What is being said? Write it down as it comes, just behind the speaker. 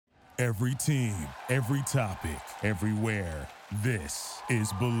Every team, every topic, everywhere. This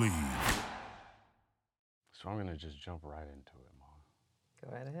is Believe. So I'm going to just jump right into it, Mom. Go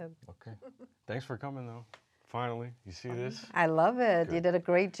right ahead. Okay. Thanks for coming, though. Finally. You see this? I love it. Good. You did a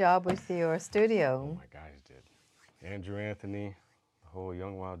great job with your studio. Oh, my guys did. Andrew Anthony, the whole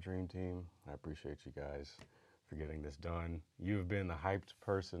Young Wild Dream team, I appreciate you guys for getting this done. You've been the hyped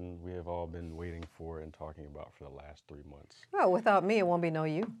person we have all been waiting for and talking about for the last 3 months. Well, without me, it won't be no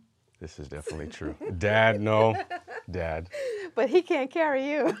you. This is definitely true. Dad, no. Dad. But he can't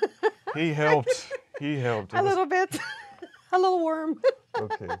carry you. He helped. He helped. A little bit. A little worm.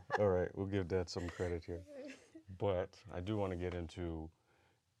 Okay. All right. We'll give Dad some credit here. But I do want to get into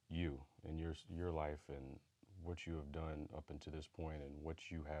you and your life and what you have done up until this point and what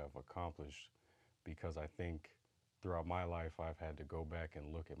you have accomplished, because I think throughout my life I've had to go back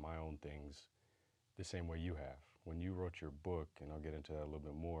and look at my own things the same way you have. When you wrote your book, and I'll get into that a little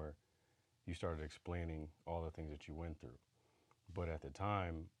bit more, you started explaining all the things that you went through. But at the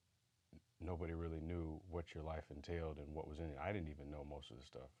time, nobody really knew what your life entailed and what was in it. I didn't even know most of the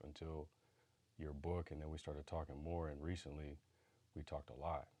stuff until your book, and then we started talking more, and recently we talked a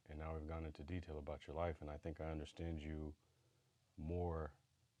lot. And now we've gone into detail about your life, and I think I understand you more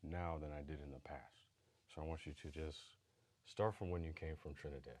now than I did in the past. So I want you to just start from when you came from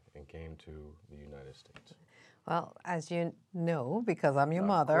Trinidad and came to the United States. Well, as you know, because I'm your Of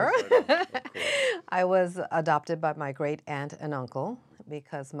mother, course I know. Of course. I was adopted by my great aunt and uncle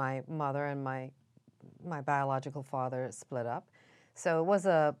because my mother and my biological father split up. So it was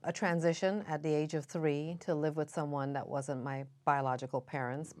a transition at the age of 3 to live with someone that wasn't my biological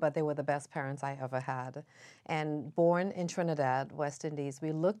parents, but they were the best parents I ever had. And born in Trinidad, West Indies,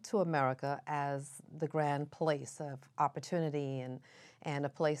 we looked to America as the grand place of opportunity and a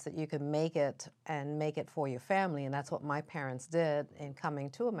place that you can make it and make it for your family. And that's what my parents did in coming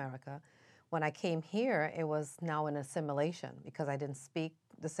to America. When I came here, it was now an assimilation because I didn't speak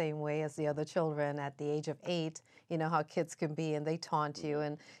the same way as the other children at the age of 8. You know how kids can be, and they taunt you,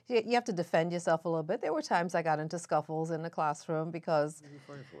 and you have to defend yourself a little bit. There were times I got into scuffles in the classroom because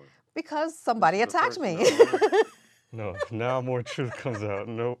somebody attacked me. No, now more truth comes out.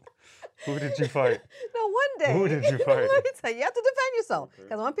 Nope. Who did you fight? No, one day. Who did you fight? Let me tell you, you have to defend yourself.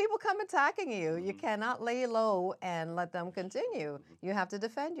 Because when people come attacking you, you cannot lay low and let them continue. You have to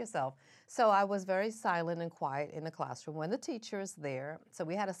defend yourself. So I was very silent and quiet in the classroom when the teacher is there. So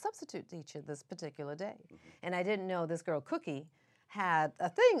we had a substitute teacher this particular day. And I didn't know this girl, Cookie, had a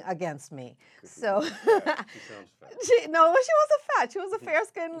thing against me. So She sounds fat. she wasn't fat. She was a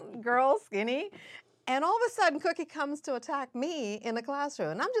fair-skinned girl, skinny. And all of a sudden, Cookie comes to attack me in the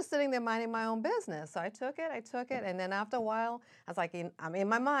classroom. And I'm just sitting there minding my own business. So I took it. And then after a while, I was like, I'm in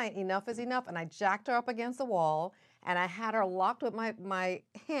my mind, enough is enough. And I jacked her up against the wall. And I had her locked with my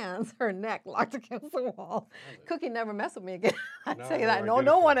hands, her neck locked against the wall. Cookie never messed with me again. I tell you that.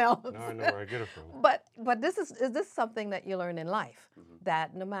 No one else. Now I know where I get it from. But this is something that you learn in life,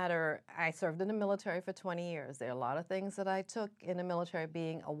 that no matter, I served in the military for 20 years. There are a lot of things that I took in the military,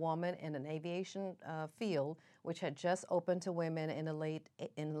 being a woman in an aviation field, which had just opened to women in the late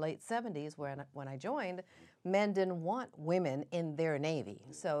 70s when I joined. Men didn't want women in their Navy.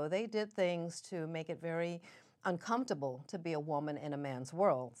 So they did things to make it very uncomfortable to be a woman in a man's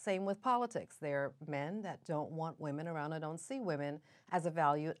world. Same with politics. There are men that don't want women around or don't see women as a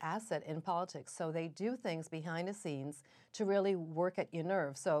valued asset in politics. So they do things behind the scenes to really work at your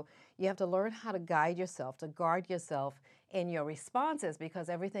nerves. So you have to learn how to guide yourself, to guard yourself in your responses, because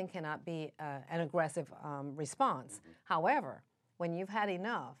everything cannot be an aggressive response. However, when you've had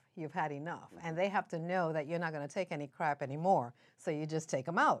enough, you've had enough. And they have to know that you're not going to take any crap anymore. So you just take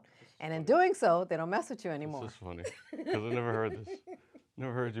them out. And in doing so, they don't mess with you anymore. This is funny, because I never heard this.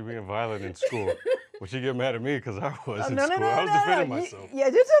 Never heard you being violent in school. But you get mad at me because I was in school. I was defending myself. Yeah,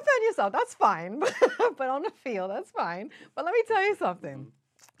 you defend yourself. That's fine. But on the field, that's fine. But let me tell you something.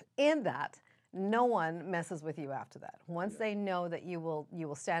 In that, no one messes with you after that. Once they know that you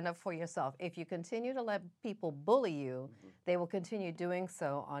will stand up for yourself. If you continue to let people bully you, they will continue doing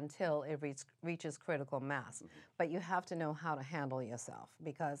so until it reaches critical mass. But you have to know how to handle yourself,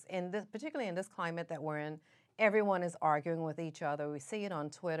 because particularly in this climate that we're in, everyone is arguing with each other. We see it on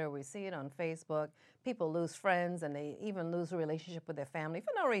Twitter, we see it on Facebook. People lose friends, and they even lose a relationship with their family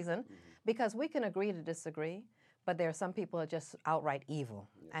for no reason, because we can agree to disagree. But there are some people who are just outright evil,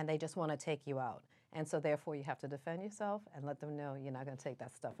 and they just want to take you out. And so therefore you have to defend yourself and let them know you're not going to take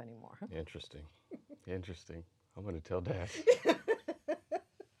that stuff anymore. Interesting. Interesting. I'm going to tell Dad.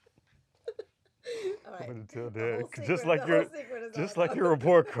 I'm going to tell Dad. Just like your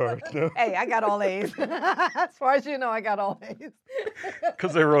report card. No? Hey, I got all A's. As far as you know, I got all A's.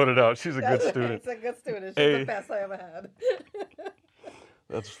 Because they wrote it out. She's a good student. It's a good student. She's Hey. the best I ever had.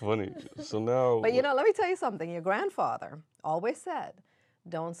 That's funny. So now. But you know, let me tell you something. Your grandfather always said,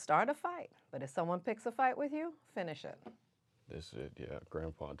 don't start a fight, but if someone picks a fight with you, finish it. This is, yeah,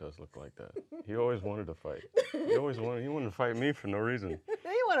 Grandpa does look like that. He always wanted to fight. He wanted to fight me for no reason. He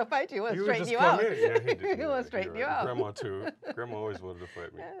want to fight you. He want He to would straighten just you come out. in. Yeah, he did. He want to straighten you out. Grandma too. Grandma always wanted to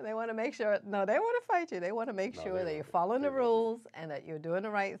fight me. Yeah, they want to make sure, no, they want to fight you. They want to make No, sure they that love you're it. following They the love it. rules and that you're doing the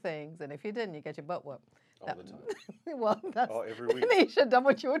right things. And if you didn't, you get your butt whooped. All the time. Well, that's, Oh, every week. then you should have done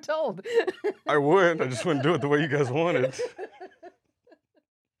what you were told. I would. I just wouldn't do it the way you guys wanted.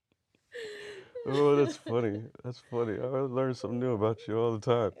 Oh, that's funny. That's funny. I learn something new about you all the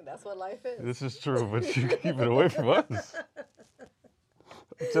time. That's what life is. This is true, but you keep it away from us.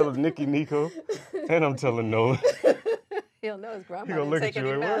 I'm telling Nikki, Nico, and I'm telling Nolan. He'll know his grandma He gonna didn't look take at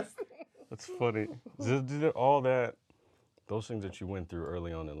you any like, what? mess. That's funny. Did all that, those things that you went through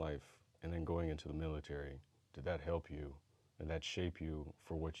early on in life, and then going into the military, did that help you and that shape you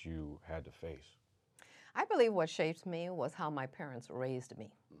for what you had to face? I believe what shaped me was how my parents raised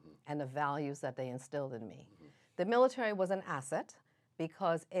me and the values that they instilled in me. The military was an asset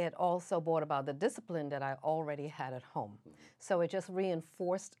because it also brought about the discipline that I already had at home. So it just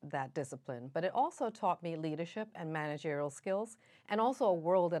reinforced that discipline. But it also taught me leadership and managerial skills and also a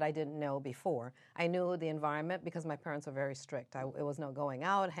world that I didn't know before. I knew the environment because my parents were very strict. It was no going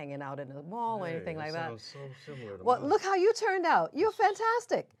out, hanging out in the mall or anything like that. Sounds so similar to Well, mine. look how you turned out. You're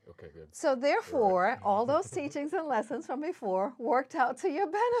fantastic. Okay, good. So therefore, all those teachings and lessons from before worked out to your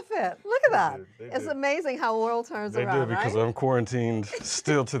benefit. Look at that. They It's did. amazing how the world turns They around, did because right? I'm quarantined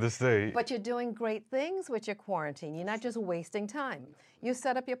still to this day. But you're doing great things with your quarantine. You're not just wasting time. You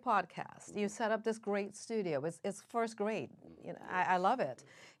set up your podcast. You set up this great studio. It's first grade. You know, I love it.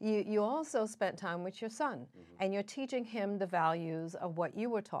 You also spent time with your son, and you're teaching him the values of what you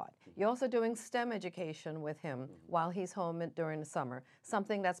were taught. You're also doing STEM education with him while he's home during the summer,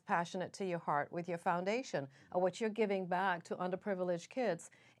 something that's passionate to your heart with your foundation, of what you're giving back to underprivileged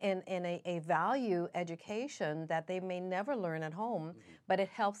kids in a value education that they may never learn at home, but it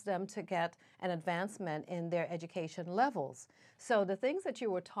helps them to get an advancement in their education levels. So the things that you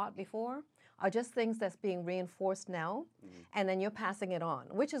were taught before are just things that's being reinforced now, and then you're passing it on,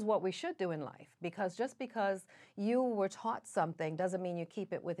 which is what we should do in life, because just because you were taught something doesn't mean you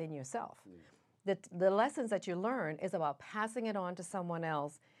keep it within yourself. The lessons that you learn is about passing it on to someone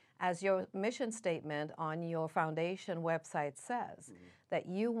else, as your mission statement on your foundation website says, that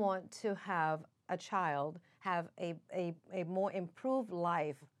you want to have a child have a more improved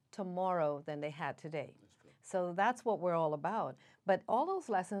life tomorrow than they had today. So that's what we're all about. But all those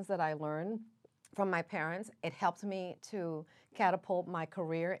lessons that I learned from my parents, it helped me to catapult my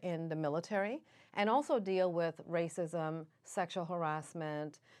career in the military and also deal with racism, sexual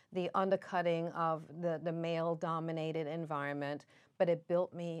harassment, the undercutting of the male-dominated environment, but it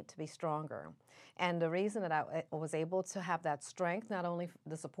built me to be stronger. And the reason that I was able to have that strength, not only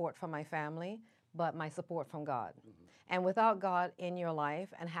the support from my family, but my support from God. And without God in your life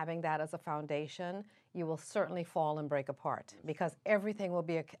and having that as a foundation, you will certainly fall and break apart because everything will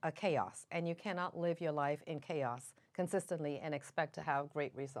be a chaos, and you cannot live your life in chaos consistently and expect to have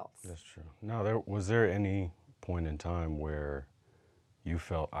great results. That's true. Now, was there any point in time where you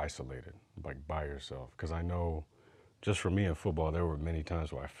felt isolated, like by yourself? Because I know, just for me in football, there were many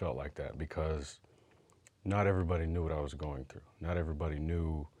times where I felt like that because not everybody knew what I was going through. Not everybody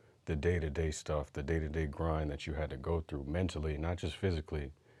knew the day-to-day stuff, the day-to-day grind that you had to go through mentally, not just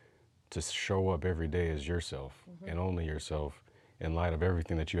physically, to show up every day as yourself and only yourself in light of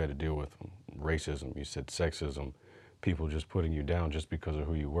everything that you had to deal with. Racism, you said sexism, people just putting you down just because of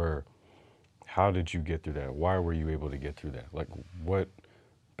who you were. How did you get through that? Why were you able to get through that? Like what,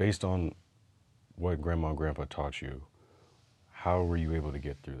 based on what Grandma and Grandpa taught you, how were you able to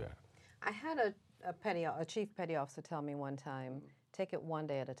get through that? I had a chief petty officer tell me one time, take it one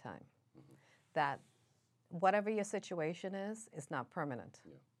day at a time. That whatever your situation is, it's not permanent.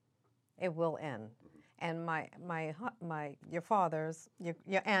 It will end. And your father's,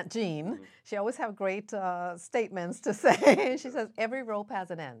 your Aunt Jean, she always have great statements to say. She says, every rope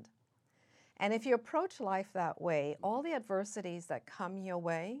has an end. And if you approach life that way, all the adversities that come your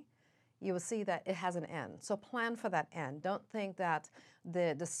way, you will see that it has an end. So plan for that end. Don't think that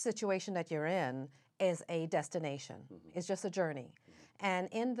the situation that you're in is a destination. It's just a journey. And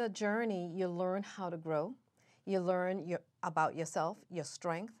in the journey, you learn how to grow. You learn about yourself, your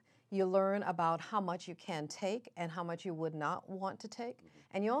strength. You learn about how much you can take and how much you would not want to take.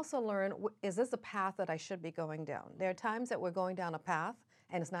 And you also learn, is this a path that I should be going down? There are times that we're going down a path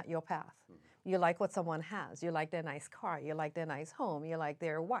and it's not your path. You like what someone has. You like their nice car. You like their nice home. You like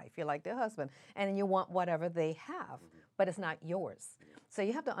their wife. You like their husband. And you want whatever they have, but it's not yours. So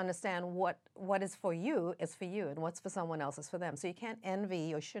you have to understand what is for you is for you, and what's for someone else is for them. So you can't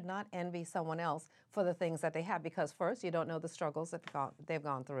envy or should not envy someone else for the things that they have, because first, you don't know the struggles that they've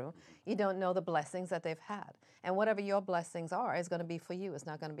gone through. You don't know the blessings that they've had. And whatever your blessings are is going to be for you. It's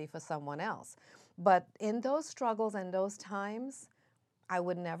not going to be for someone else. But in those struggles and those times, I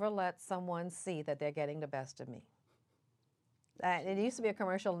would never let someone see that they're getting the best of me. It used to be a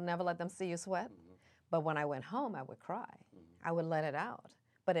commercial, never let them see you sweat. But when I went home, I would cry. I would let it out.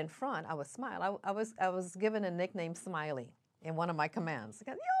 But in front, I would smile. I was given a nickname, Smiley, in one of my commands.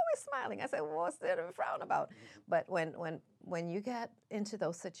 Because, you're always smiling. I said, well, what's there to frown about? But when you get into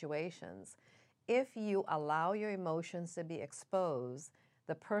those situations, if you allow your emotions to be exposed,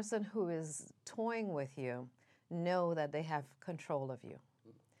 the person who is toying with you know that they have control of you.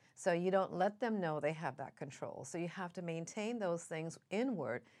 So you don't let them know they have that control. So you have to maintain those things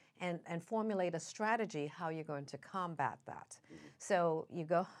inward and formulate a strategy how you're going to combat that. So you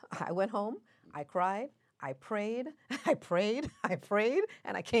go, I went home, I cried, I prayed, I prayed, I prayed,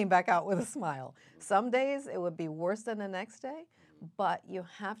 and I came back out with a smile. Some days it would be worse than the next day, but you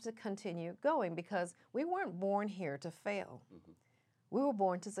have to continue going, because we weren't born here to fail. We were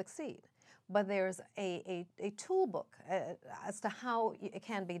born to succeed. But there's a tool book as to how it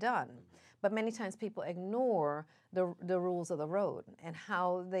can be done. But many times people ignore the rules of the road and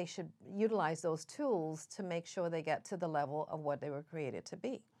how they should utilize those tools to make sure they get to the level of what they were created to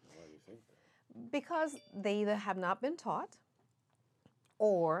be. Why do you think that? Because they either have not been taught,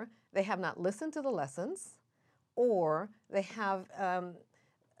 or they have not listened to the lessons, or they have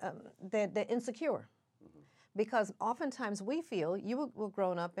they're insecure. Because oftentimes we feel you were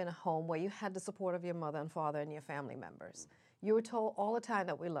grown up in a home where you had the support of your mother and father and your family members. You were told all the time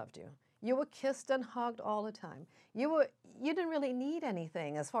that we loved you. You were kissed and hugged all the time. You didn't really need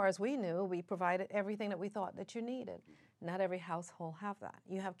anything. As far as we knew, we provided everything that we thought that you needed. Not every household have that.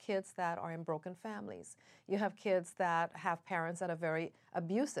 You have kids that are in broken families. You have kids that have parents that are very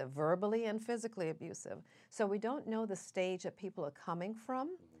abusive, verbally and physically abusive. So we don't know the stage that people are coming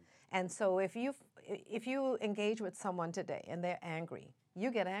from. And so if you engage with someone today and they're angry, you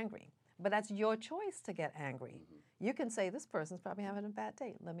get angry. But that's your choice to get angry. You can say, this person's probably having a bad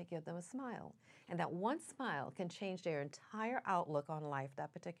day. Let me give them a smile. And that one smile can change their entire outlook on life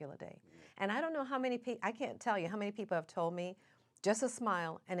that particular day. And I don't know how many people, I can't tell you how many people have told me just a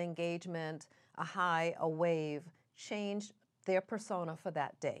smile, an engagement, a high, a wave, changed their persona for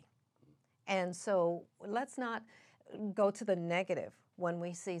that day. And so let's not go to the negative when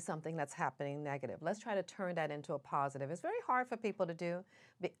we see something that's happening negative. Let's try to turn that into a positive. It's very hard for people to do,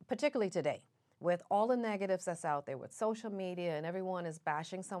 particularly today, with all the negatives that's out there, with social media and everyone is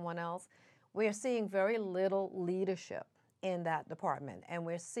bashing someone else. We're seeing very little leadership in that department. And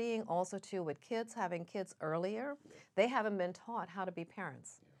we're seeing also, too, with kids having kids earlier, they haven't been taught how to be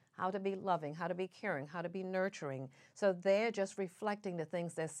parents, how to be loving, how to be caring, how to be nurturing. So they're just reflecting the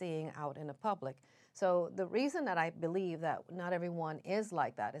things they're seeing out in the public. So the reason that I believe that not everyone is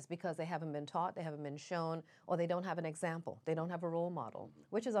like that is because they haven't been taught, they haven't been shown, or they don't have an example. They don't have a role model,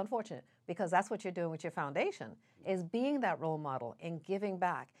 which is unfortunate, because that's what you're doing with your foundation, is being that role model and giving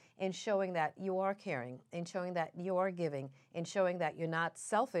back and showing that you are caring and showing that you are giving and showing that you're not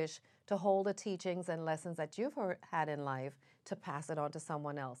selfish to hold the teachings and lessons that you've had in life to pass it on to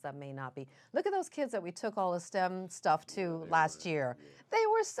someone else that may not be. Look at those kids that we took all the STEM stuff to last year. They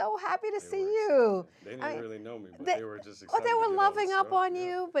were so happy to see you. They didn't really know me, but they were just excited. But they were to get loving all the up stuff. on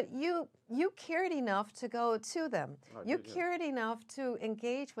you, but you cared enough to go to them. You cared enough to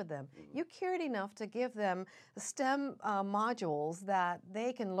engage with them. You cared enough to give them STEM modules that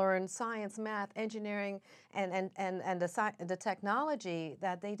they can learn science, math, engineering, and the technology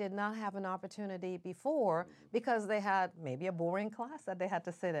that they did not have an opportunity before because they had maybe a boring class that they had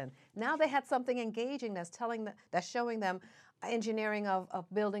to sit in. Now they had something engaging that's showing them engineering of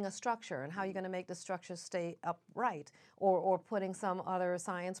building a structure and how you're going to make the structure stay upright, or putting some other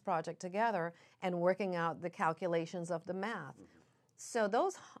science project together and working out the calculations of the math. So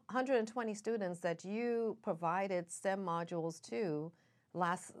those 120 students that you provided STEM modules to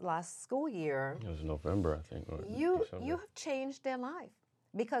last school year, It was November, I think. Or you December. have changed their life,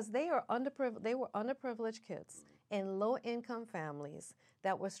 because they were underprivileged kids in low-income families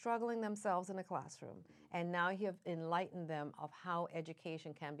that were struggling themselves in a classroom, and now you have enlightened them of how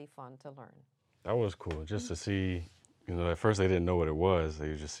education can be fun to learn. That was cool, just to see, at first they didn't know what it was.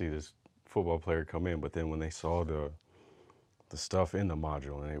 They just see this football player come in, but then when they saw the stuff in the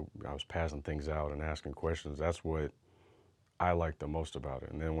module and I was passing things out and asking questions, that's what I liked the most about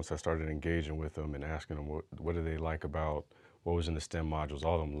it. And then once I started engaging with them and asking them what do they like about what was in the STEM modules,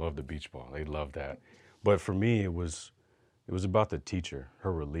 all of them loved the beach ball. They loved that. But for me, it was about the teacher,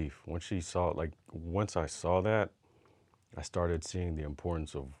 her relief. Once I saw that, I started seeing the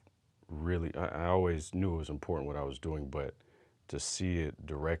importance of really, I always knew it was important what I was doing, but to see it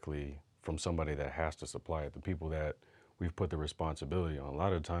directly from somebody that has to supply it, the people that we've put the responsibility on. A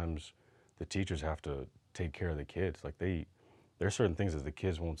lot of times the teachers have to take care of the kids. Like there are certain things that the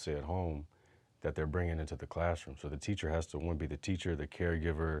kids won't say at home that they're bringing into the classroom. So the teacher has to, one, be the teacher, the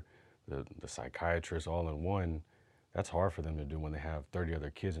caregiver, the psychiatrist all in one. That's hard for them to do when they have 30 other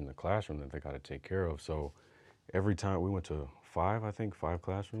kids in the classroom that they got to take care of. So every time we went to five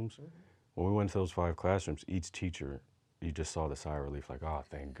classrooms. Mm-hmm. When we went to those 5 classrooms, each teacher, you just saw the sigh of relief, like, oh,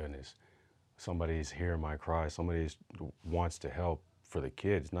 thank goodness. Somebody's hearing my cry. Somebody wants to help for the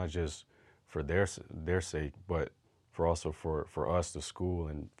kids, not just for their sake, but also for us, the school,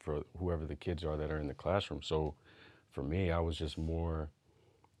 and for whoever the kids are that are in the classroom. So for me, I was just more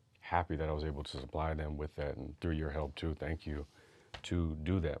happy that I was able to supply them with that, and through your help too, thank you, to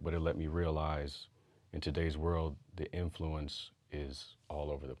do that. But it let me realize in today's world, the influence is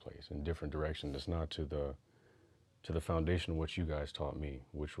all over the place in different directions. It's not to the foundation of what you guys taught me,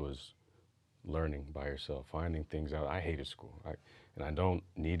 which was learning by yourself, finding things out. I hated school, and I don't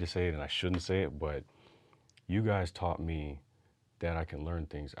need to say it, and I shouldn't say it, but you guys taught me that I can learn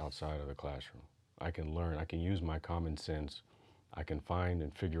things outside of the classroom. I can use my common sense. I can find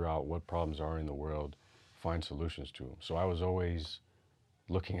and figure out what problems are in the world, find solutions to them. So I was always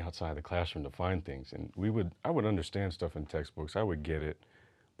looking outside the classroom to find things. And I would understand stuff in textbooks, I would get it,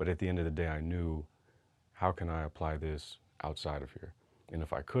 but at the end of the day, I knew, how can I apply this outside of here? And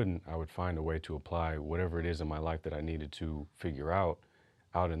if I couldn't, I would find a way to apply whatever it is in my life that I needed to figure out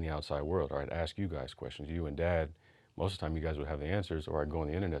in the outside world. Or I'd ask you guys questions, you and Dad. Most of the time you guys would have the answers, or I'd go on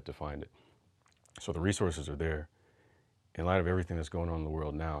the internet to find it. So the resources are there. In light of everything that's going on in the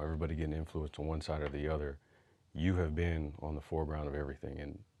world now, everybody getting influenced on one side or the other, you have been on the foreground of everything.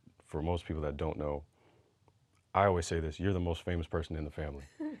 And for most people that don't know, I always say this, you're the most famous person in the family.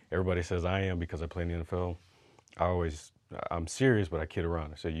 Everybody says I am because I play in the NFL. I'm serious, but I kid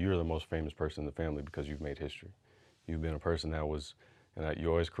around. I say you're the most famous person in the family because you've made history. You've been a person that was, and you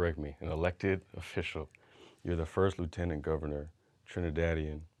always correct me, an elected official. You're the first lieutenant governor,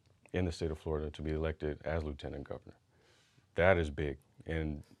 Trinidadian, in the state of Florida to be elected as lieutenant governor. That is big.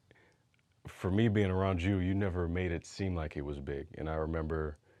 And for me being around you, you never made it seem like it was big. And I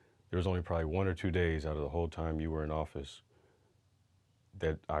remember there was only probably 1 or 2 days out of the whole time you were in office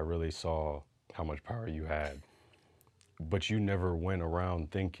that I really saw how much power you had. But you never went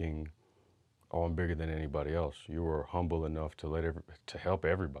around thinking, oh, I'm bigger than anybody else. You were humble enough to help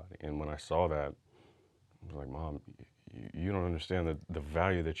everybody. And when I saw that, I was like, Mom, you don't understand the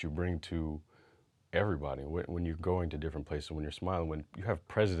value that you bring to everybody when you're going to different places, when you're smiling, when you have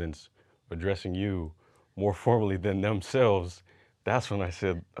presidents addressing you more formally than themselves. That's when I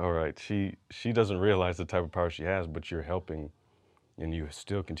said, all right, she doesn't realize the type of power she has, but you're helping, and you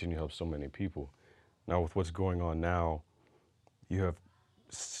still continue to help so many people. Now with what's going on now, you have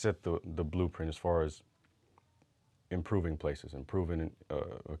set the blueprint as far as improving places, improving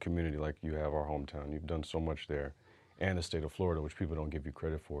a community like you have, our hometown. You've done so much there, and the state of Florida, which people don't give you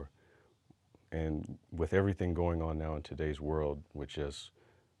credit for. And with everything going on now in today's world, which is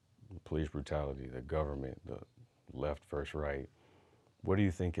police brutality, the government, the left versus right, what do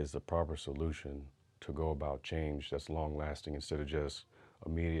you think is the proper solution to go about change that's long-lasting instead of just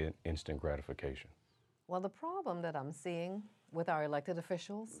immediate, instant gratification? Well, the problem that I'm seeing with our elected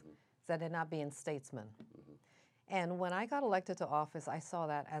officials is that they're not being statesmen. And when I got elected to office, I saw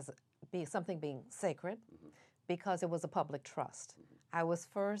that as something being sacred because it was a public trust.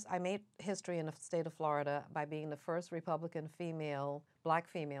 I made history in the state of Florida by being the first Republican black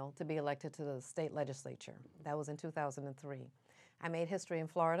female to be elected to the state legislature. That was in 2003. I made history in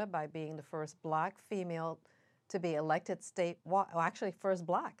Florida by being the first black female to be elected first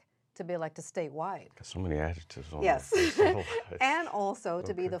black to be elected statewide. Got so many adjectives on Yes. that. And also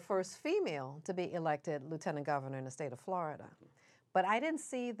to be the first female to be elected lieutenant governor in the state of Florida. But I didn't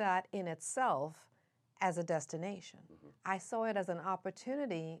see that in itself as a destination. I saw it as an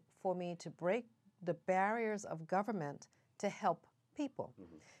opportunity for me to break the barriers of government to help people.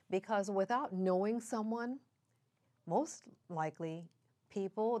 Because without knowing someone, most likely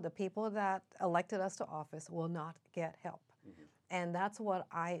the people that elected us to office will not get help. And that's what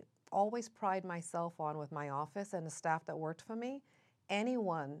I always pride myself on with my office and the staff that worked for me.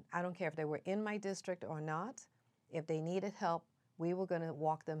 Anyone, I don't care if they were in my district or not, if they needed help, we were going to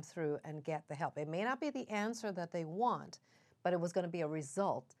walk them through and get the help. It may not be the answer that they want, but it was going to be a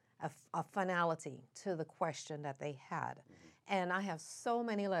result, a finality to the question that they had. And I have so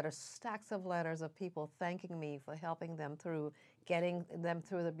many letters, stacks of letters of people thanking me for helping them through, getting them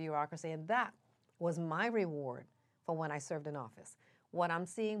through the bureaucracy. And that was my reward for when I served in office. What I'm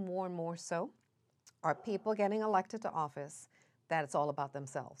seeing more and more so are people getting elected to office that it's all about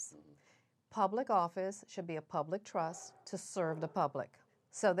themselves. Public office should be a public trust to serve the public.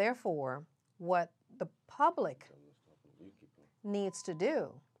 So therefore, what the public needs to do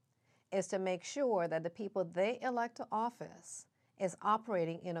is to make sure that the people they elect to office is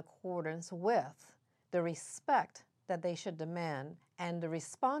operating in accordance with the respect that they should demand and the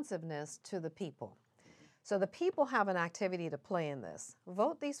responsiveness to the people. So the people have an activity to play in this.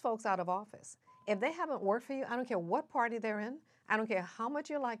 Vote these folks out of office. If they haven't worked for you, I don't care what party they're in. I don't care how much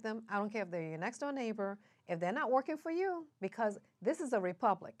you like them. I don't care if they're your next door neighbor. If they're not working for you, because this is a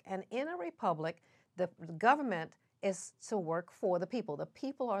republic. And in a republic, the government is to work for the people. The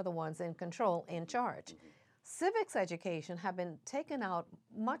people are the ones in control, in charge. Civics education have been taken out,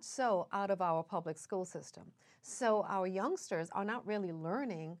 much so, out of our public school system. So our youngsters are not really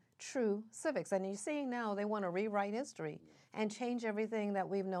learning true civics. And you're seeing now they want to rewrite history and change everything that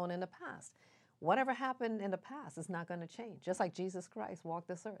we've known in the past. Whatever happened in the past is not going to change. Just like Jesus Christ walked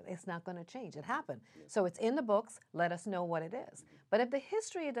this earth, it's not going to change. It happened. So it's in the books. Let us know what it is. But if the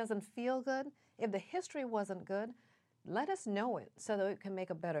history doesn't feel good, if the history wasn't good, let us know it so that we can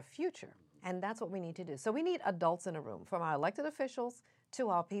make a better future. And that's what we need to do. So we need adults in a room, from our elected officials to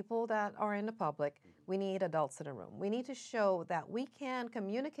our people that are in the public. We need adults in a room. We need to show that we can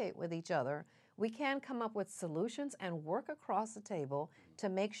communicate with each other. We can come up with solutions and work across the table to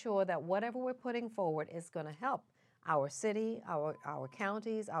make sure that whatever we're putting forward is going to help our city, our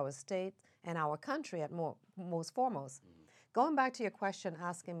counties, our state, and our country at most foremost. Going back to your question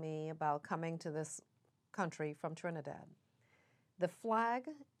asking me about coming to this country from Trinidad, the flag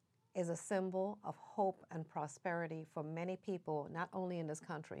is a symbol of hope and prosperity for many people, not only in this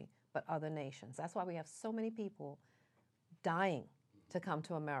country, but other nations. That's why we have so many people dying to come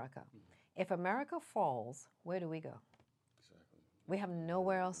to America. If America falls, where do we go? Exactly. We have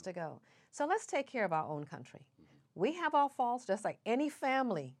nowhere else to go. So let's take care of our own country. We have our faults just like any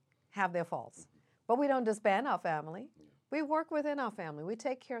family have their faults. But we don't disband our family. We work within our family. We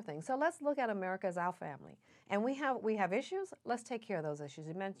take care of things. So let's look at America as our family. And we have issues. Let's take care of those issues.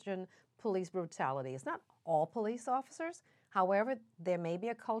 You mentioned police brutality. It's not all police officers. However, there may be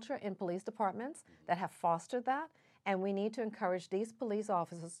a culture in police departments that have fostered that. And we need to encourage these police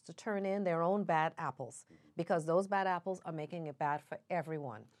officers to turn in their own bad apples, because those bad apples are making it bad for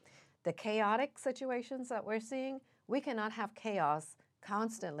everyone. The chaotic situations that we're seeing, we cannot have chaos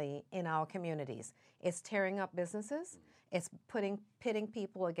constantly in our communities. It's tearing up businesses. It's pitting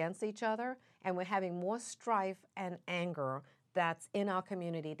people against each other, and we're having more strife and anger that's in our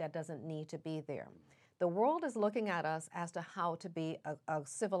community that doesn't need to be there. The world is looking at us as to how to be a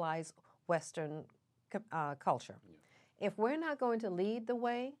civilized Western culture. If we're not going to lead the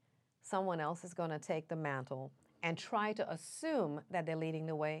way, someone else is going to take the mantle and try to assume that they're leading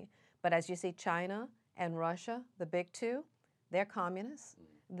the way. But as you see, China and Russia, the big two, they're communists,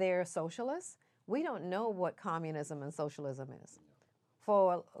 they're socialists. We don't know what communism and socialism is.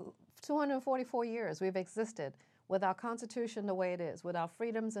 For 244 years, we've existed with our Constitution the way it is, with our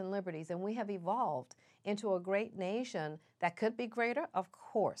freedoms and liberties, and we have evolved into a great nation that could be greater, of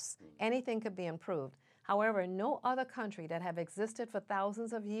course. Anything could be improved. However, no other country that have existed for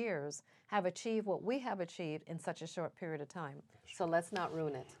thousands of years have achieved what we have achieved in such a short period of time. So let's not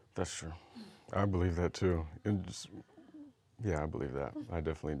ruin it. That's true. I believe that too. I believe that. I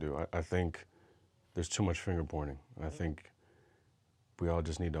definitely do. I think there's too much finger pointing. I think we all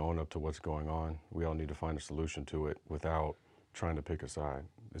just need to own up to what's going on. We all need to find a solution to it without trying to pick a side.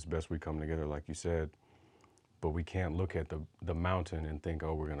 It's best we come together, like you said, but we can't look at the mountain and think,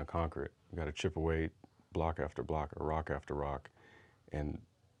 oh, we're going to conquer it. We got to chip away block after block or rock after rock. And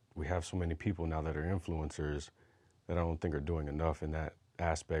we have so many people now that are influencers that I don't think are doing enough in that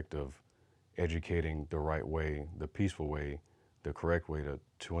aspect of educating the right way, the peaceful way, the correct way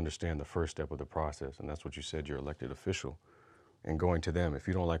to understand the first step of the process. And that's what you said, your elected official. And going to them, if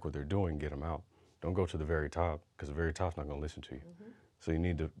you don't like what they're doing, get them out. Don't go to the very top, because the very top's not going to listen to you. So you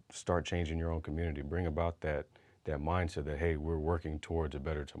need to start changing your own community. Bring about that mindset that, hey, we're working towards a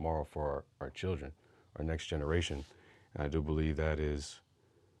better tomorrow for our children, our next generation. And I do believe that's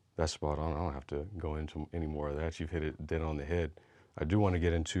spot on. I don't have to go into any more of that. You've hit it dead on the head. I do want to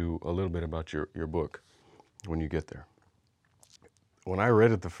get into a little bit about your book when you get there. When I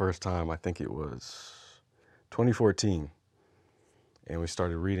read it the first time, I think it was 2014, and we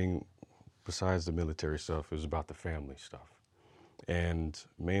started reading, besides the military stuff, it was about the family stuff. and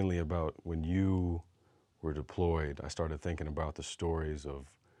mainly about when you were deployed. I started thinking about the stories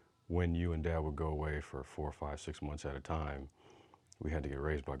of when you and Dad would go away for 4, 5, 6 months at a time. We had to get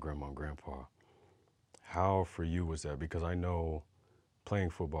raised by Grandma and Grandpa. How for you was that? Because I know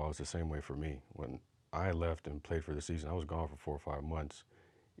playing football is the same way for me. When I left and played for the season, I was gone for 4 or 5 months.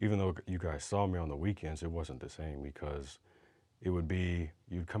 Even though you guys saw me on the weekends, it wasn't the same because it would be,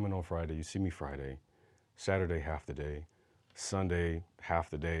 you'd come in on Friday, you'd see me Friday, Saturday half the day, Sunday half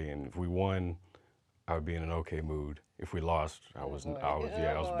the day, and if we won, I would be in an okay mood. If we lost, I was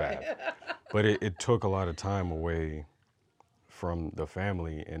bad. But it took a lot of time away from the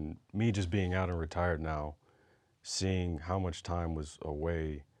family, and me just being out and retired now, seeing how much time was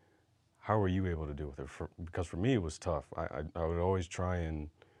away. How were you able to deal with it? Because for me, it was tough. I would always try and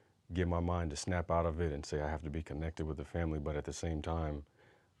get my mind to snap out of it and say I have to be connected with the family, but at the same time,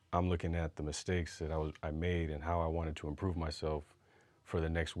 I'm looking at the mistakes that I made and how I wanted to improve myself for the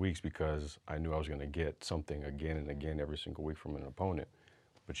next weeks because I knew I was going to get something again and again every single week from an opponent.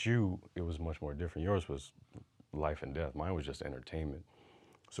 But you, it was much more different. Yours was life and death. Mine was just entertainment.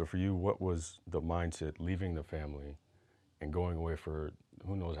 So for you, what was the mindset leaving the family and going away for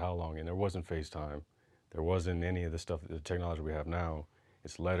who knows how long? And there wasn't FaceTime. There wasn't any of the stuff, the technology we have now.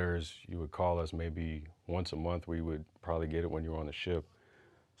 It's letters. You would call us maybe once a month. We would probably get it when you were on the ship.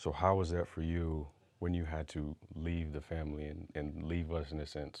 So how was that for you when you had to leave the family and leave us in a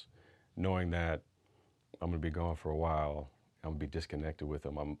sense, knowing that I'm going to be gone for a while, I'm going to be disconnected with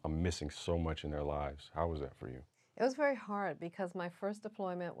them, I'm missing so much in their lives. How was that for you? It was very hard because my first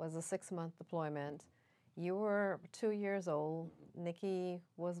deployment was a 6-month deployment. You were 2 years old. Nikki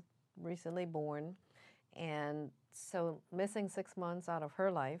was recently born. And so missing 6 months out of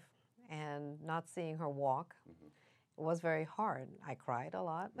her life and not seeing her walk was very hard. I cried a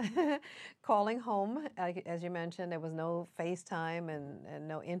lot. Calling home, as you mentioned, there was no FaceTime and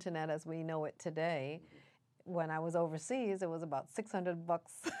no internet as we know it today. When I was overseas, it was about $600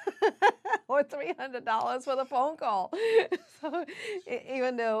 or $300 for the phone call. So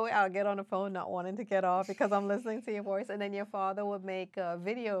even though I'll get on the phone not wanting to get off because I'm listening to your voice, and then your father would make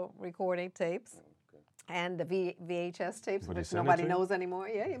video recording tapes. And the VHS tapes, which nobody knows anymore.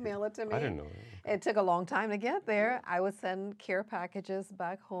 Yeah, you mail it to me. I didn't know that. It took a long time to get there. I would send care packages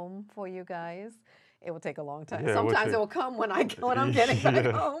back home for you guys. It would take a long time. Yeah, Sometimes it will come when I'm getting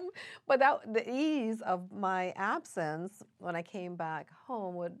back home. But the ease of my absence when I came back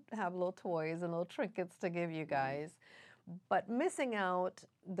home would have little toys and little trinkets to give you guys. But missing out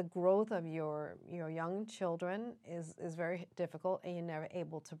the growth of your young children is very difficult, and you're never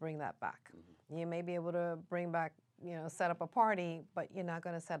able to bring that back. You may be able to bring back, set up a party, but you're not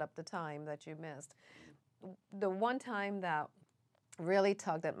going to set up the time that you missed. The one time that really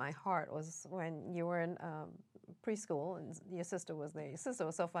tugged at my heart was when you were in preschool and your sister was there. Your sister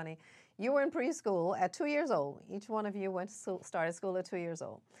was so funny. You were in preschool at 2 years old. Each one of you started school at 2 years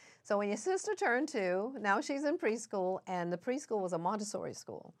old. So when your sister turned 2, now she's in preschool, and the preschool was a Montessori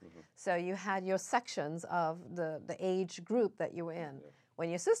school. So you had your sections of the age group that you were in. When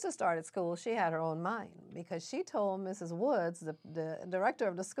your sister started school, she had her own mind because she told Mrs. Woods, the director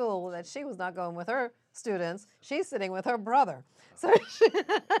of the school, that she was not going with her students. She's sitting with her brother. So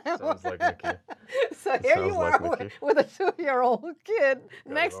Sounds like Nikki. So here you are with a 2-year-old kid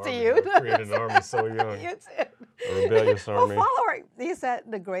next to you. Created an army so young. You did. A rebellious army. Well, following. He said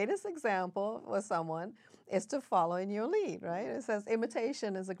the greatest example for someone is to follow in your lead, right? It says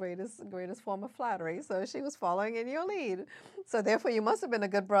imitation is the greatest form of flattery. So she was following in your lead. So therefore, you must have been a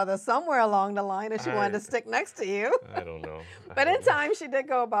good brother somewhere along the line that she wanted to stick next to you. I don't know. But in time, she did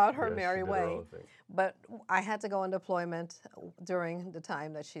go about her merry she did her way. own thing. But I had to go on deployment during the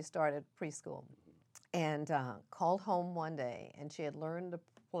time that she started preschool, and called home one day, and she had learned the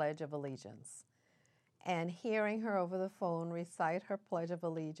Pledge of Allegiance. And hearing her over the phone recite her Pledge of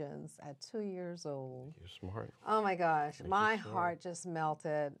Allegiance at 2 years old. You're smart. Oh my gosh, my heart just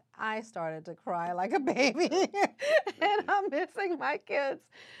melted. I started to cry like a baby, and I'm missing my kids.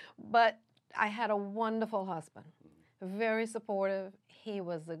 But I had a wonderful husband, very supportive. He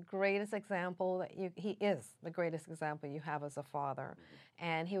was the greatest example he is the greatest example you have as a father.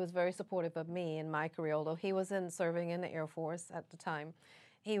 And he was very supportive of me in my career, although he was serving in the Air Force at the time.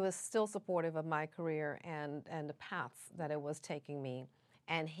 He was still supportive of my career and the paths that it was taking me.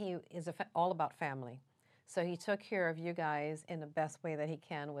 And he is all about family. So he took care of you guys in the best way that he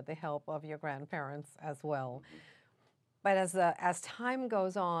can with the help of your grandparents as well. But as time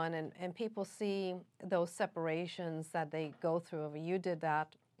goes on and people see those separations that they go through, you did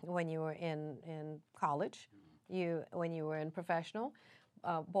that when you were in college, when you were in professional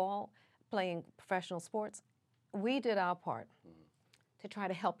ball, playing professional sports. We did our part. to try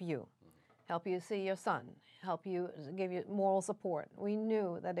to help you see your son, help you, give you moral support. We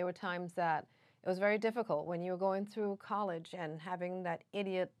knew that there were times that it was very difficult when you were going through college and having that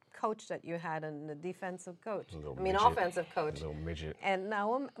idiot coach that you had and the defensive coach. Offensive coach. Little midget. And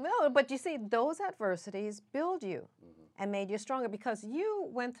now, but you see, those adversities build you and made you stronger because you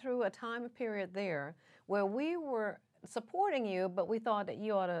went through a time period there where we were supporting you, but we thought that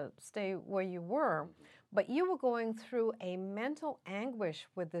you ought to stay where you were. But you were going through a mental anguish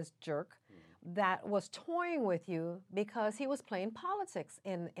with this jerk that was toying with you because he was playing politics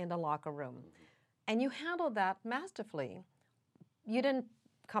in the locker room. And you handled that masterfully. You didn't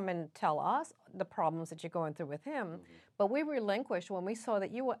come and tell us the problems that you're going through with him, but we relinquished when we saw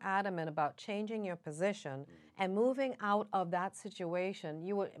that you were adamant about changing your position and moving out of that situation.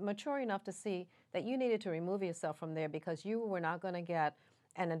 You were mature enough to see that you needed to remove yourself from there because you were not going to get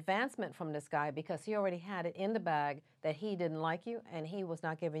an advancement from this guy because he already had it in the bag that he didn't like you and he was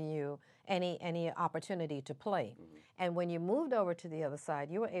not giving you any opportunity to play. And when you moved over to the other side,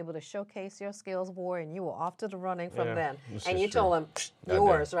 you were able to showcase your skills more and you were off to the running from then. And you told him,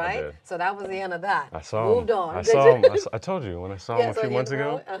 yours, right? So that was the end of that. I saw Moved him. on. I told you when I saw him a few months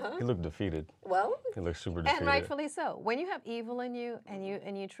ago, he looked defeated. Well, he looked super defeated. And rightfully so. When you have evil in you and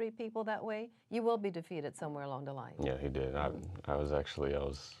you treat people that way, you will be defeated somewhere along the line. Yeah, he did. I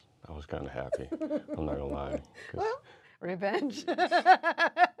was kind of happy. I'm not gonna lie. Well, revenge.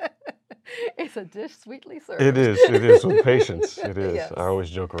 It's a dish sweetly served. It is with patience. It is. Yes. I always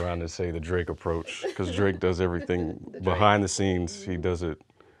joke around and say the Drake approach because Drake does everything behind the scenes. He does it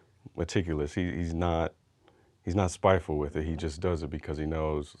meticulous. He's not spiteful with it. He just does it because he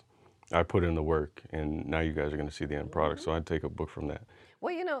knows I put in the work, and now you guys are going to see the end product. So I take a book from that.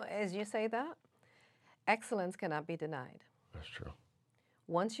 Well, as you say that, excellence cannot be denied. That's true.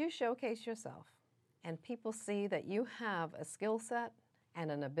 Once you showcase yourself and people see that you have a skill set and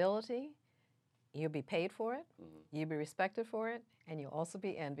an ability, you'll be paid for it, you'll be respected for it, and you'll also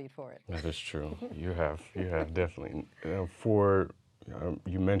be envied for it. That is true. You have definitely.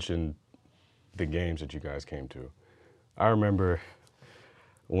 You mentioned the games that you guys came to. I remember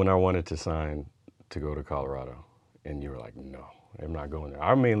when I wanted to sign to go to Colorado, and you were like, no, I'm not going there.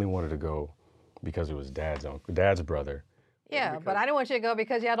 I mainly wanted to go because it was Dad's brother. Yeah, but I didn't want you to go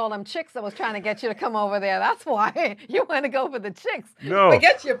because you had all them chicks that was trying to get you to come over there. That's why you want to go for the chicks. No,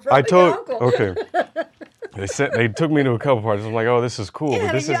 forget your brother, your uncle. Okay. They took me to a couple parties. I'm like, oh, this is cool,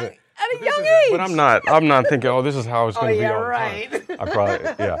 but this isn't. At a young age. But I'm not thinking, oh, this is how it's going to be all the time. I probably,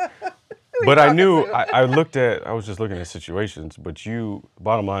 yeah. But I knew, I was just looking at situations, but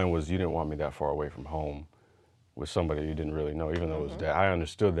bottom line was you didn't want me that far away from home with somebody you didn't really know, even though it was Dad. I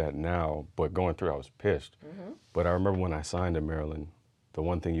understood that now, but going through, I was pissed. But I remember when I signed in Maryland, the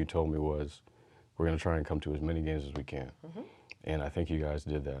one thing you told me was, we're going to try and come to as many games as we can. And I think you guys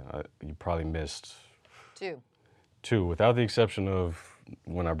did that. You probably missed two, without the exception of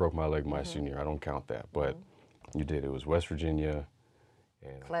when I broke my leg my senior. I don't count that, but you did. It was West Virginia.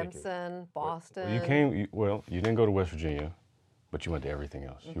 And Clemson, Boston. You didn't go to West Virginia, but you went to everything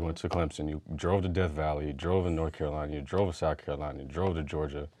else. You went to Clemson, you drove to Death Valley, you drove to North Carolina, you drove to South Carolina, you drove to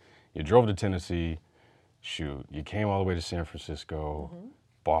Georgia, you drove to Tennessee. Shoot, you came all the way to San Francisco,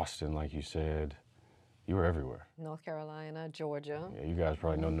 Boston, like you said. You were everywhere. North Carolina, Georgia. Yeah, you guys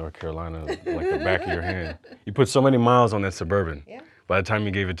probably know North Carolina like the back of your hand. You put so many miles on that Suburban. Yeah. By the time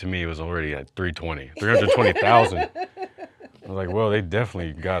you gave it to me, it was already at 320,000. I was like, well, they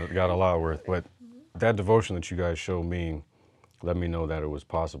definitely got a lot worth. But that devotion that you guys showed me let me know that it was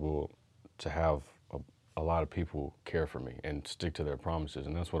possible to have a lot of people care for me and stick to their promises.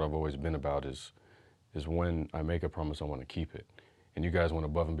 And that's what I've always been about is when I make a promise, I want to keep it. And you guys went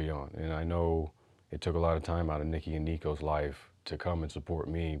above and beyond. And I know it took a lot of time out of Nikki and Nico's life to come and support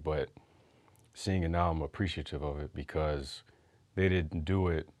me, but seeing it now, I'm appreciative of it because they didn't do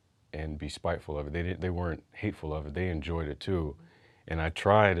it and be spiteful of it. They weren't hateful of it. They enjoyed it too. And I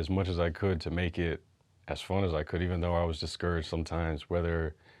tried as much as I could to make it as fun as I could, even though I was discouraged sometimes,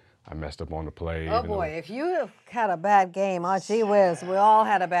 whether I messed up on the play. Oh boy, if you had a bad game, oh gee whiz, we all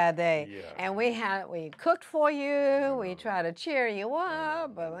had a bad day. Yeah. And we cooked for you, we tried to cheer you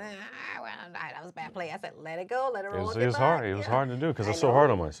up, but that was a bad play. I said, let it go, let it roll. It was hard. It was hard to do because I was so hard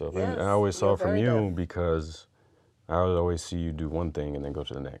on myself. Yes, and I always saw it from you because I would always see you do one thing and then go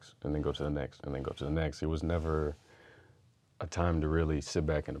to the next, and then go to the next, and then go to the next. It was never a time to really sit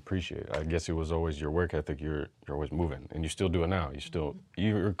back and appreciate it. I guess it was always your work ethic. You're always moving, and you still do it now.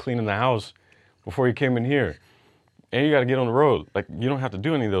 You were cleaning the house before you came in here, and you got to get on the road. Like, you don't have to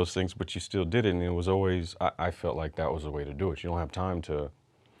do any of those things, but you still did it, and it was always, I felt like that was the way to do it. You don't have time to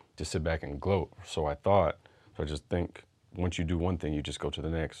sit back and gloat. So I just think once you do one thing, you just go to the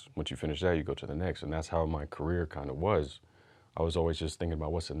next. Once you finish that, you go to the next. And that's how my career kind of was. I was always just thinking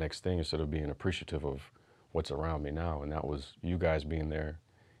about what's the next thing instead of being appreciative of what's around me now. And that was you guys being there,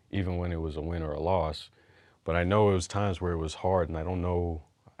 even when it was a win or a loss. But I know it was times where it was hard, and I don't know,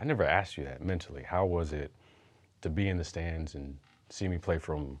 I never asked you that mentally. How was it to be in the stands and see me play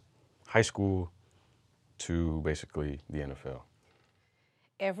from high school to basically the NFL?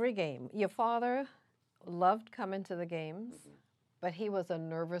 Every game. Your father loved coming to the games, but he was a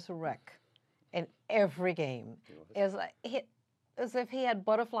nervous wreck in every game. It's like as if he had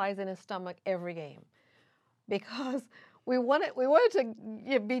butterflies in his stomach every game, because we wanted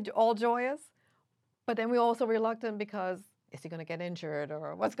to be all joyous, but then we also reluctant because is he going to get injured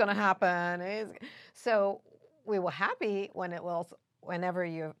or what's going to happen? So we were happy when it was whenever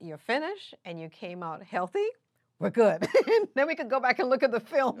you're finished and you came out healthy. We're good. Then we could go back and look at the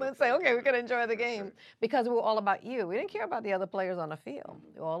film and say, okay, we could enjoy the game because we were all about you. We didn't care about the other players on the field.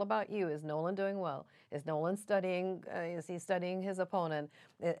 We were all about you. Is Nolan doing well? Is Nolan studying? Is he studying his opponent?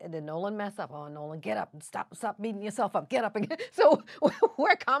 Did Nolan mess up? Oh, Nolan, get up and stop beating yourself up. Get up again. So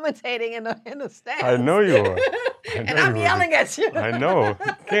we're commentating in the stands. I know you are. And I'm yelling at you. I know.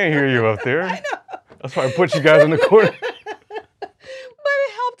 Can't hear you up there. I know. That's why I put you guys in the corner.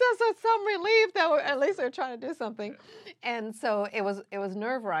 With some relief that at least they're trying to do something. And so it was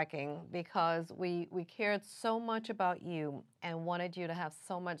nerve-wracking because we cared so much about you and wanted you to have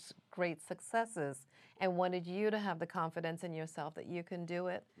so much great successes and wanted you to have the confidence in yourself that you can do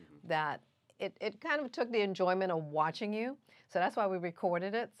it, that it kind of took the enjoyment of watching you. So that's why we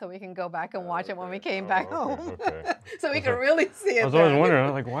recorded it, so we can go back and watch it when we came back home. Okay. So we can really see it. I was always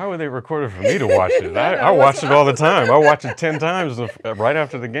wondering, like, why would they record it for me to watch it? I watch it all the time. I watch it 10 times right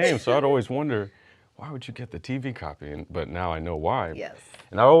after the game. So I'd always wonder, why would you get the TV copy? But now I know why. Yes.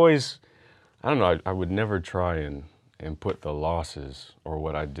 And I don't know, I would never try and put the losses or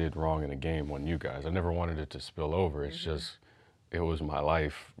what I did wrong in a game on you guys. I never wanted it to spill over. It's just, it was my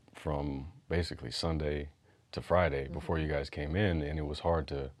life from basically Sunday to Friday before you guys came in, and it was hard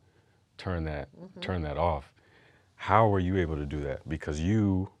to turn that off. How were you able to do that? Because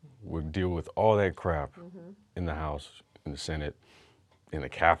you would deal with all that crap in the House, in the Senate, in the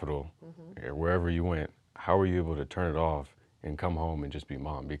Capitol, wherever you went. How were you able to turn it off and come home and just be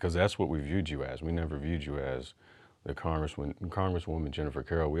mom? Because that's what we viewed you as. We never viewed you as the Congresswoman Jennifer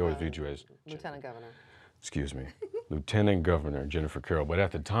Carroll. We always viewed you as Lieutenant Governor. Excuse me, Lieutenant Governor Jennifer Carroll. But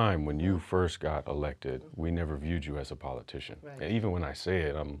at the time when you first got elected, we never viewed you as a politician. Right. And even when I say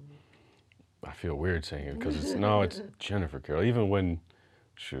it, I feel weird saying it because it's Jennifer Carroll. Even when,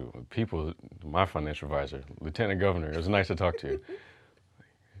 people, my financial advisor, Lieutenant Governor, it was nice to talk to you.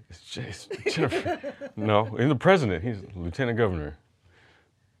 It's Jennifer. No, and the president, he's Lieutenant Governor.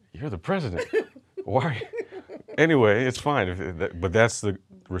 You're the president. Why? Anyway, it's fine. But that's the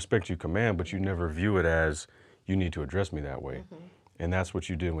respect you command, but you never view it as you need to address me that way. And that's what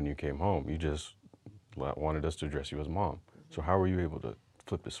you did when you came home. You just wanted us to address you as mom. So how were you able to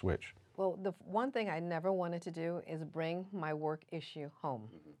flip the switch? Well, the one thing I never wanted to do is bring my work issue home,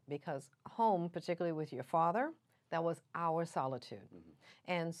 because home, particularly with your father, that was our solitude.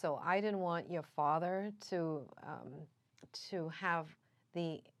 And so I didn't want your father to have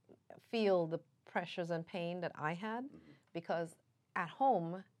feel the pressures and pain that I had, because at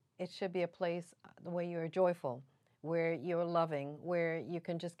home, it should be a place where you're joyful, where you're loving, where you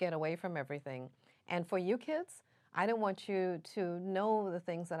can just get away from everything. And for you kids, I didn't want you to know the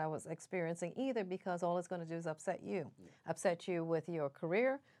things that I was experiencing either, because all it's going to do is upset you with your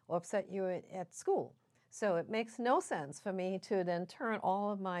career or upset you at school. So it makes no sense for me to then turn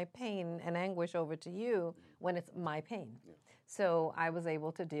all of my pain and anguish over to you when it's my pain. So I was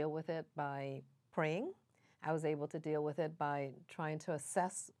able to deal with it by praying. I was able to deal with it by trying to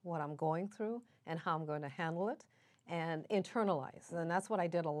assess what I'm going through and how I'm going to handle it and internalize. And that's what I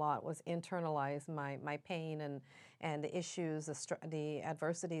did a lot, was internalize my pain and the issues, the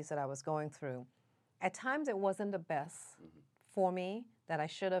adversities that I was going through. At times it wasn't the best for me, that I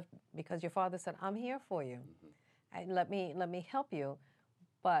should have, because your father said, I'm here for you. Let me help you.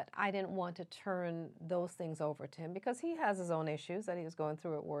 But I didn't want to turn those things over to him, because he has his own issues that he was going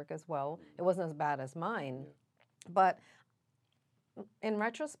through at work as well. It wasn't as bad as mine. But in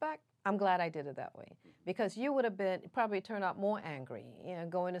retrospect, I'm glad I did it that way, because you would have probably turned out more angry,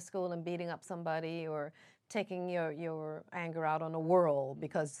 going to school and beating up somebody, or taking your anger out on the world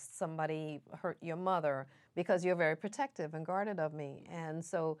because somebody hurt your mother, because you're very protective and guarded of me. And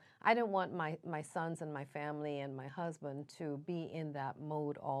so I didn't want my sons and my family and my husband to be in that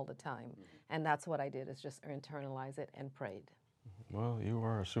mode all the time. And that's what I did, is just internalize it and prayed. Well, you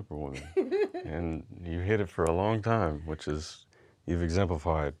are a superwoman. And you hit it for a long time, which is, you've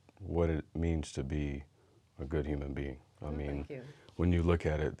exemplified what it means to be a good human being. I mean, thank you. when you look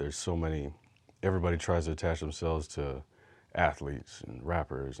at it, there's so many, everybody tries to attach themselves to athletes and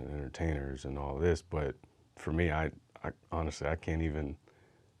rappers and entertainers and all this, but for me, I honestly, I can't even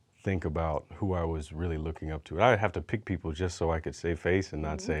think about who I was really looking up to. I'd have to pick people just so I could save face and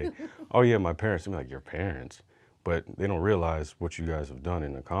not say, oh yeah, my parents. I'm like, your parents? But they don't realize what you guys have done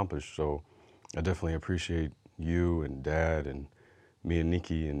and accomplished. So I definitely appreciate you and Dad and me and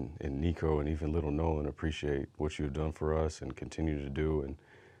Nikki and Nico and even little Nolan appreciate what you've done for us and continue to do, and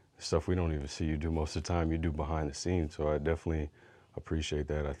stuff we don't even see you do most of the time, you do behind the scenes. So I definitely appreciate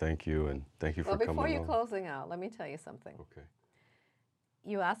that. I thank you, and thank you for coming on. Well, before you're closing out, let me tell you something. Okay.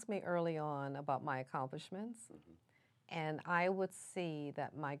 You asked me early on about my accomplishments, and I would see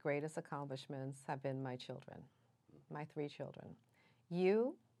that my greatest accomplishments have been my children, my 3 children.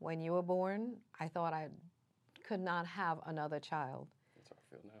 You, when you were born, I thought I could not have another child. That's how I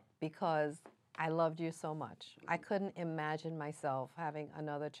feel now. Because I loved you so much. I couldn't imagine myself having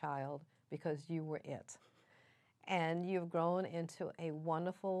another child because you were it. And you've grown into a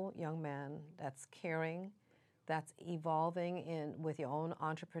wonderful young man that's caring, that's evolving with your own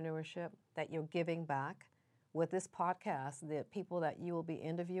entrepreneurship, that you're giving back. With this podcast, the people that you will be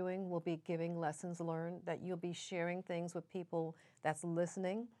interviewing will be giving lessons learned, that you'll be sharing things with people that's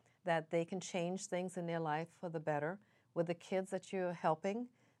listening, that they can change things in their life for the better. With the kids that you're helping,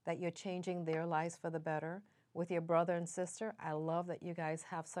 that you're changing their lives for the better. With your brother and sister, I love that you guys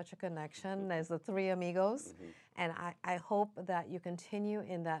have such a connection. There's the 3 amigos. And I hope that you continue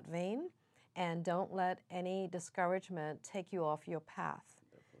in that vein and don't let any discouragement take you off your path.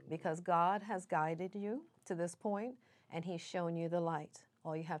 Because God has guided you to this point, and He's shown you the light.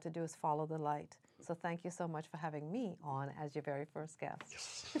 All you have to do is follow the light. So thank you so much for having me on as your very first guest.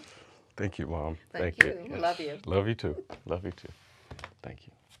 Yes. Thank you, Mom. Thank you. Yes. Love you. Love you too. Love you too. Thank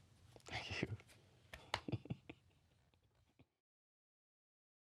you. Thank you.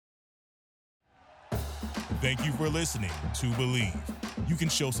 Thank you for listening to Believe. You can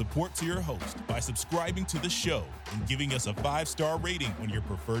show support to your host by subscribing to the show and giving us a 5-star rating on your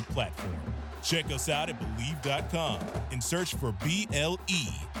preferred platform. Check us out at Believe.com and search for BLEAV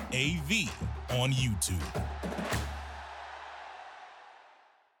on YouTube.